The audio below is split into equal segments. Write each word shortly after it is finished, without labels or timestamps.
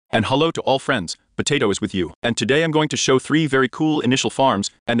And hello to all friends, Potato is with you. And today I'm going to show 3 very cool initial farms,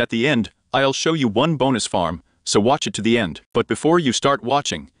 and at the end, I'll show you 1 bonus farm, so watch it to the end. But before you start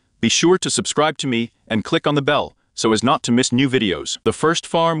watching, be sure to subscribe to me and click on the bell, so as not to miss new videos. The first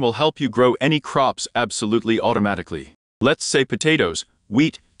farm will help you grow any crops absolutely automatically. Let's say potatoes,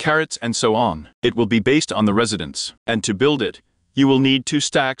 wheat, carrots and so on. It will be based on the residence. And to build it, you will need 2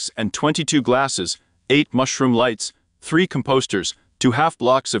 stacks and 22 glasses, 8 mushroom lights, 3 composters, 2 half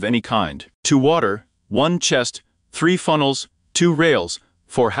blocks of any kind, 2 water, 1 chest, 3 funnels, 2 rails,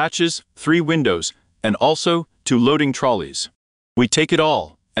 4 hatches, 3 windows, and also 2 loading trolleys. We take it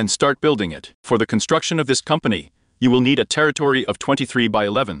all and start building it. For the construction of this company, you will need a territory of 23 by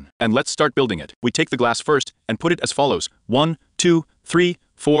 11. And let's start building it. We take the glass first and put it as follows: 1, 2, 3,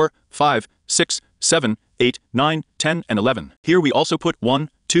 4, 5, 6, 7, 8, 9, 10, and 11. Here we also put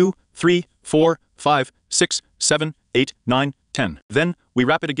 1, 2, 3, 4, 5, 6, 7, 8, 9, 10. Then we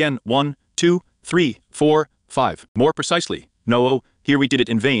wrap it again 1, 2, 3, 4, 5. More precisely, no, here we did it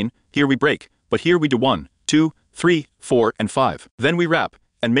in vain, here we break, but here we do 1, 2, 3, 4, and 5. Then we wrap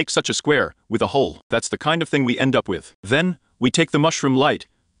and make such a square with a hole. That's the kind of thing we end up with. Then we take the mushroom light,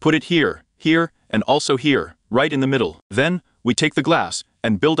 put it here, here, and also here, right in the middle. Then we take the glass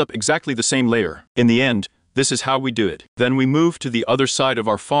and build up exactly the same layer. In the end, this is how we do it. Then we move to the other side of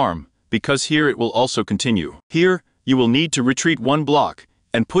our farm, because here it will also continue. Here, you will need to retreat 1 block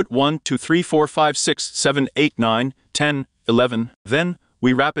and put 1, 2, 3, 4, 5, 6, 7, 8, 9, 10, 11. Then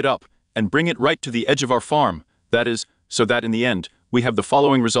we wrap it up and bring it right to the edge of our farm, that is, so that in the end, we have the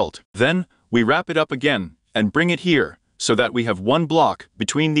following result. Then we wrap it up again and bring it here, so that we have 1 block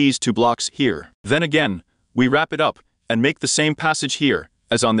between these 2 blocks here. Then again, we wrap it up and make the same passage here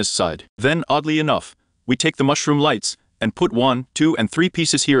as on this side. Then, oddly enough, we take the mushroom lights and put 1, 2, and 3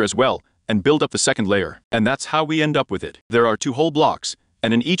 pieces here as well, and build up the second layer. And that's how we end up with it. There are 2 whole blocks,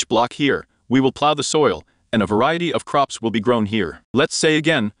 and in each block here, we will plow the soil, and a variety of crops will be grown here. Let's say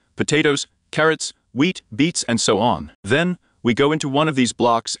again, potatoes, carrots, wheat, beets, and so on. Then, we go into one of these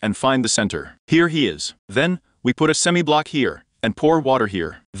blocks and find the center. Here he is. Then, we put a semi-block here, and pour water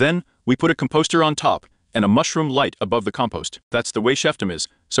here. Then, we put a composter on top, and a mushroom light above the compost. That's the way chefdom is,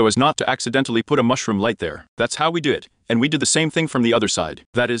 so as not to accidentally put a mushroom light there. That's how we do it, and we do the same thing from the other side.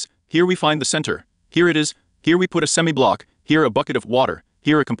 That is, here we find the center. Here it is. Here we put a semi-block, here a bucket of water,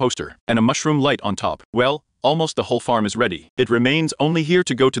 here a composter, and a mushroom light on top. Well, almost the whole farm is ready. It remains only here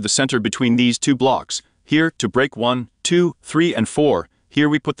to go to the center between these 2 blocks. Here, to break 1, 2, 3, and 4, here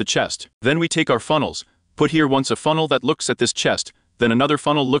we put the chest. Then we take our funnels, put here once a funnel that looks at this chest, then another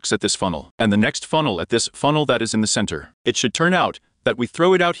funnel looks at this funnel, and the next funnel at this funnel that is in the center. It should turn out that we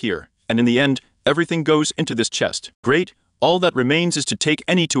throw it out here, and in the end, everything goes into this chest. Great, all that remains is to take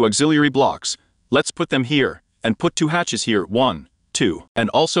any 2 auxiliary blocks. Let's put them here, and put 2 hatches here, 1, 2, and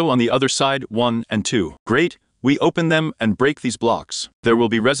also on the other side 1 and 2. Great, we open them and break these blocks. There will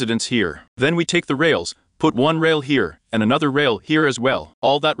be residents here. Then we take the rails, put 1 rail here, and another rail here as well.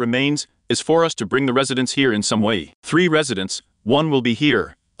 All that remains is for us to bring the residents here in some way. 3 residents, 1 will be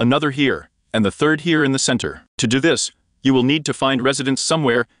here, another here, and the third here in the center. To do this, you will need to find residents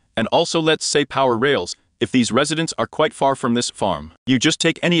somewhere, and also let's say power rails, if these residents are quite far from this farm. You just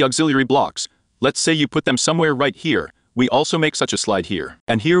take any auxiliary blocks, let's say you put them somewhere right here. We also make such a slide here.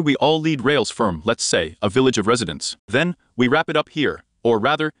 And here we all lead rails from, let's say, a village of residents. Then, we wrap it up here, or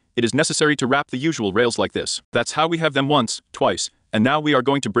rather, it is necessary to wrap the usual rails like this. That's how we have them once, twice, and now we are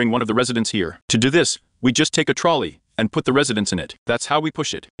going to bring one of the residents here. To do this, we just take a trolley and put the residents in it. That's how we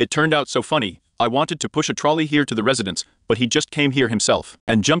push it. It turned out so funny. I wanted to push a trolley here to the residents, but he just came here himself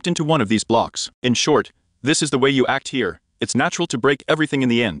and jumped into one of these blocks. In short, this is the way you act here. It's natural to break everything in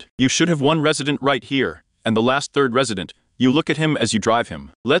the end. You should have 1 resident right here, and the last 3rd resident, you look at him as you drive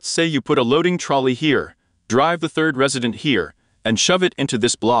him. Let's say you put a loading trolley here, drive the 3rd resident here, and shove it into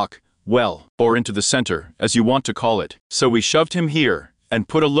this block, well, or into the center, as you want to call it. So we shoved him here, and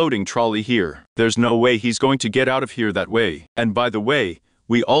put a loading trolley here. There's no way he's going to get out of here that way. And by the way,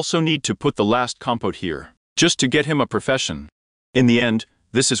 we also need to put the last compote here, just to get him a profession. In the end,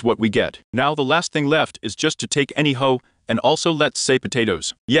 this is what we get. Now the last thing left is just to take any hoe, and also let's say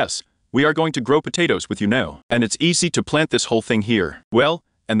potatoes. Yes, we are going to grow potatoes with you now. And it's easy to plant this whole thing here. Well,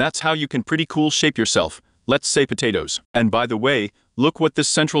 and that's how you can pretty cool shape yourself. Let's say potatoes. And by the way, look what this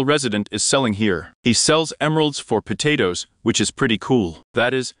central resident is selling here. He sells emeralds for potatoes, which is pretty cool.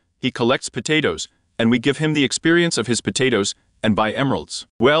 That is, he collects potatoes, and we give him the experience of his potatoes, and buy emeralds.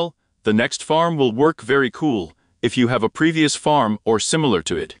 Well, the next farm will work very cool, if you have a previous farm or similar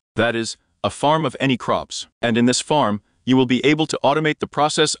to it. That is, a farm of any crops. And in this farm, you will be able to automate the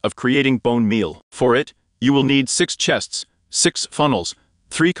process of creating bone meal. For it, you will need 6 chests, 6 funnels,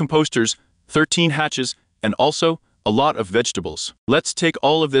 3 composters, 13 hatches, and also a lot of vegetables. Let's take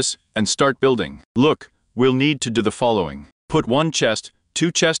all of this and start building. Look, we'll need to do the following. Put 1 chest,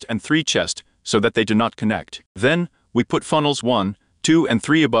 2 chest and 3 chest so that they do not connect. Then we put funnels 1, 2 and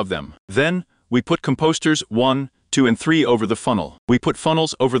 3 above them. Then we put composters 1, 2 and 3 over the funnel. We put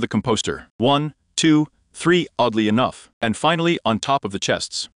funnels over the composter 1, 2, 3 oddly enough. And finally on top of the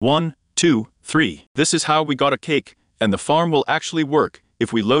chests 1, 2, 3. This is how we got a cake, and the farm will actually work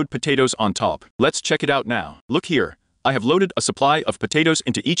if we load potatoes on top. Let's check it out now. Look here. I have loaded a supply of potatoes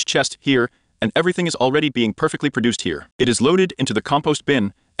into each chest here, and everything is already being perfectly produced here. It is loaded into the compost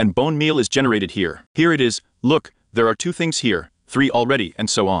bin, and bone meal is generated here. Here it is. Look, there are 2 things here, 3 already, and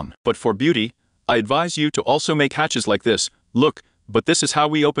so on. But for beauty, I advise you to also make hatches like this. Look, but this is how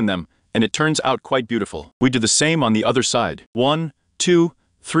we open them, and it turns out quite beautiful. We do the same on the other side. 1, 2,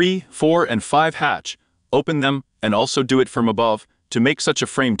 3, 4, and 5 hatch. Open them, and also do it from above, to make such a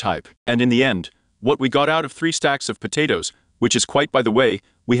frame type. And in the end, what we got out of 3 stacks of potatoes, which is quite by the way,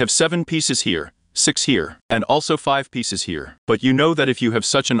 we have 7 pieces here, 6 here, and also 5 pieces here. But you know that if you have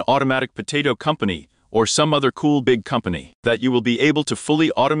such an automatic potato company, or some other cool big company, that you will be able to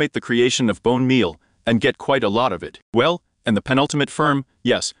fully automate the creation of bone meal, and get quite a lot of it. Well, and the penultimate firm,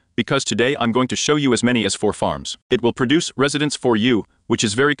 yes, because today I'm going to show you as many as 4 farms. It will produce residents for you, which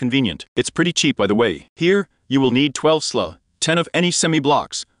is very convenient. It's pretty cheap by the way. Here, you will need 12 sla, 10 of any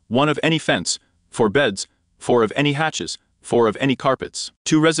semi-blocks, 1 of any fence, 4 beds, 4 of any hatches, 4 of any carpets,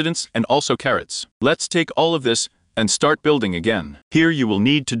 2 residents and also carrots. Let's take all of this and start building again. Here you will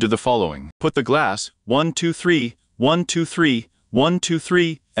need to do the following. Put the glass 1, 2, 3, 1, 2, 3, 1, 2,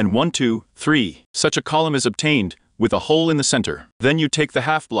 3, and 1, 2, 3. Such a column is obtained with a hole in the center. Then you take the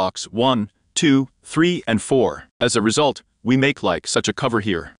half blocks 1, 2, 3, and 4. As a result, we make like such a cover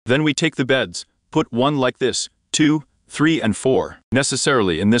here. Then we take the beds, put 1 like this, 2, 3 and 4,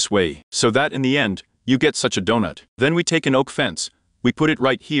 necessarily in this way, so that in the end, you get such a donut. Then we take an oak fence, we put it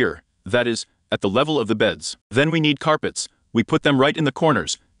right here, that is, at the level of the beds. Then we need carpets, we put them right in the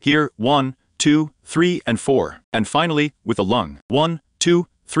corners, here 1, 2, 3 and 4. And finally, with a lung, 1, 2,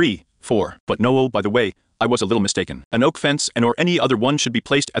 3, 4. But no, oh, by the way, I was a little mistaken. An oak fence and or any other one should be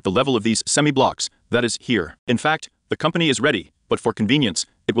placed at the level of these semi-blocks, that is, here. In fact, the company is ready, but for convenience,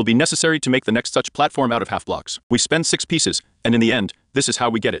 it will be necessary to make the next such platform out of half blocks. We spend 6 pieces, and in the end, this is how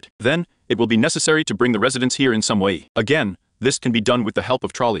we get it. Then, it will be necessary to bring the residents here in some way. Again, this can be done with the help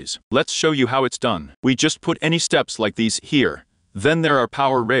of trolleys. Let's show you how it's done. We just put any steps like these here. Then there are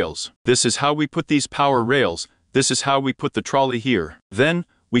power rails. This is how we put these power rails. This is how we put the trolley here. Then,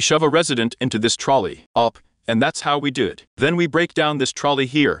 we shove a resident into this trolley, up, and that's how we do it. Then we break down this trolley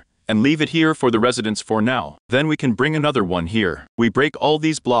here, and leave it here for the residents for now. Then we can bring another one here. We break all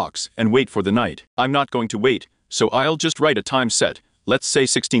these blocks and wait for the night. I'm not going to wait, so I'll just write a time set. Let's say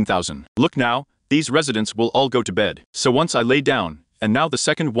 16,000. Look now, these residents will all go to bed. So once I lay down, and now the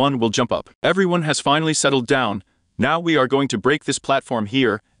second one will jump up. Everyone has finally settled down. Now we are going to break this platform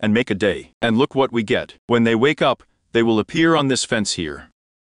here and make a day. And look what we get. When they wake up, they will appear on this fence here.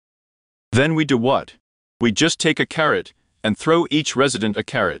 Then we do what? We just take a carrot and throw each resident a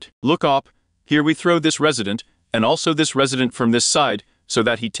carrot. Look up, here we throw this resident, and also this resident from this side, so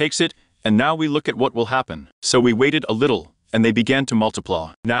that he takes it, and now we look at what will happen. So we waited a little, and they began to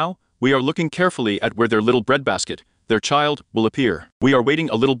multiply. Now, we are looking carefully at where their little breadbasket, their child, will appear. We are waiting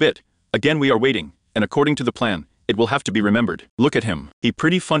a little bit, again we are waiting, and according to the plan, it will have to be remembered. Look at him. He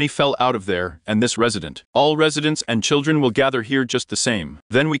pretty funny fell out of there, and this resident. All residents and children will gather here just the same.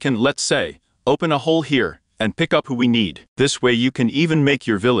 Then we can, let's say, open a hole here, and pick up who we need. This way you can even make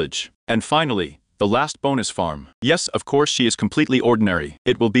your village. And finally, the last bonus farm. Yes, of course she is completely ordinary.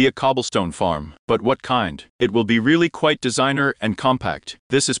 It will be a cobblestone farm. But what kind? It will be really quite designer and compact.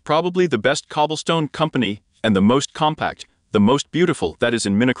 This is probably the best cobblestone company, and the most compact, the most beautiful that is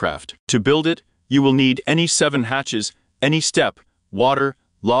in Minecraft. To build it, you will need any 7 hatches, any step, water,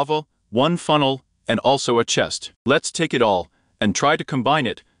 lava, 1 funnel, and also a chest. Let's take it all, and try to combine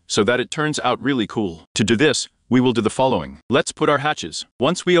it, so that it turns out really cool. To do this, we will do the following. Let's put our hatches.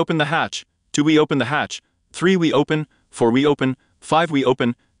 Once we open the hatch, 2 we open the hatch, 3 we open, 4 we open, 5 we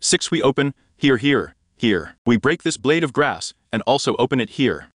open, 6 we open, here. We break this blade of grass, and also open it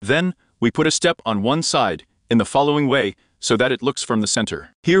here. Then, we put a step on one side, in the following way, so that it looks from the center.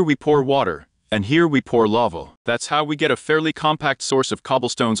 Here we pour water, and here we pour lava. That's how we get a fairly compact source of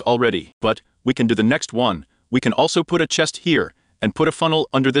cobblestones already. But, we can do the next one. We can also put a chest here, and put a funnel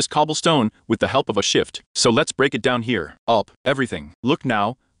under this cobblestone with the help of a shift. So let's break it down here. Up, everything. Look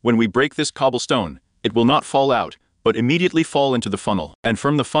now, when we break this cobblestone, it will not fall out, but immediately fall into the funnel, and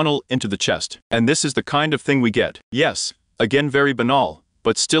from the funnel into the chest. And this is the kind of thing we get. Yes, again very banal,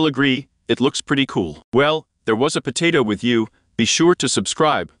 but still agree, it looks pretty cool. Well, there was a potato with you. Be sure to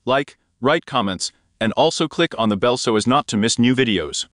subscribe, like, write comments, and also click on the bell so as not to miss new videos.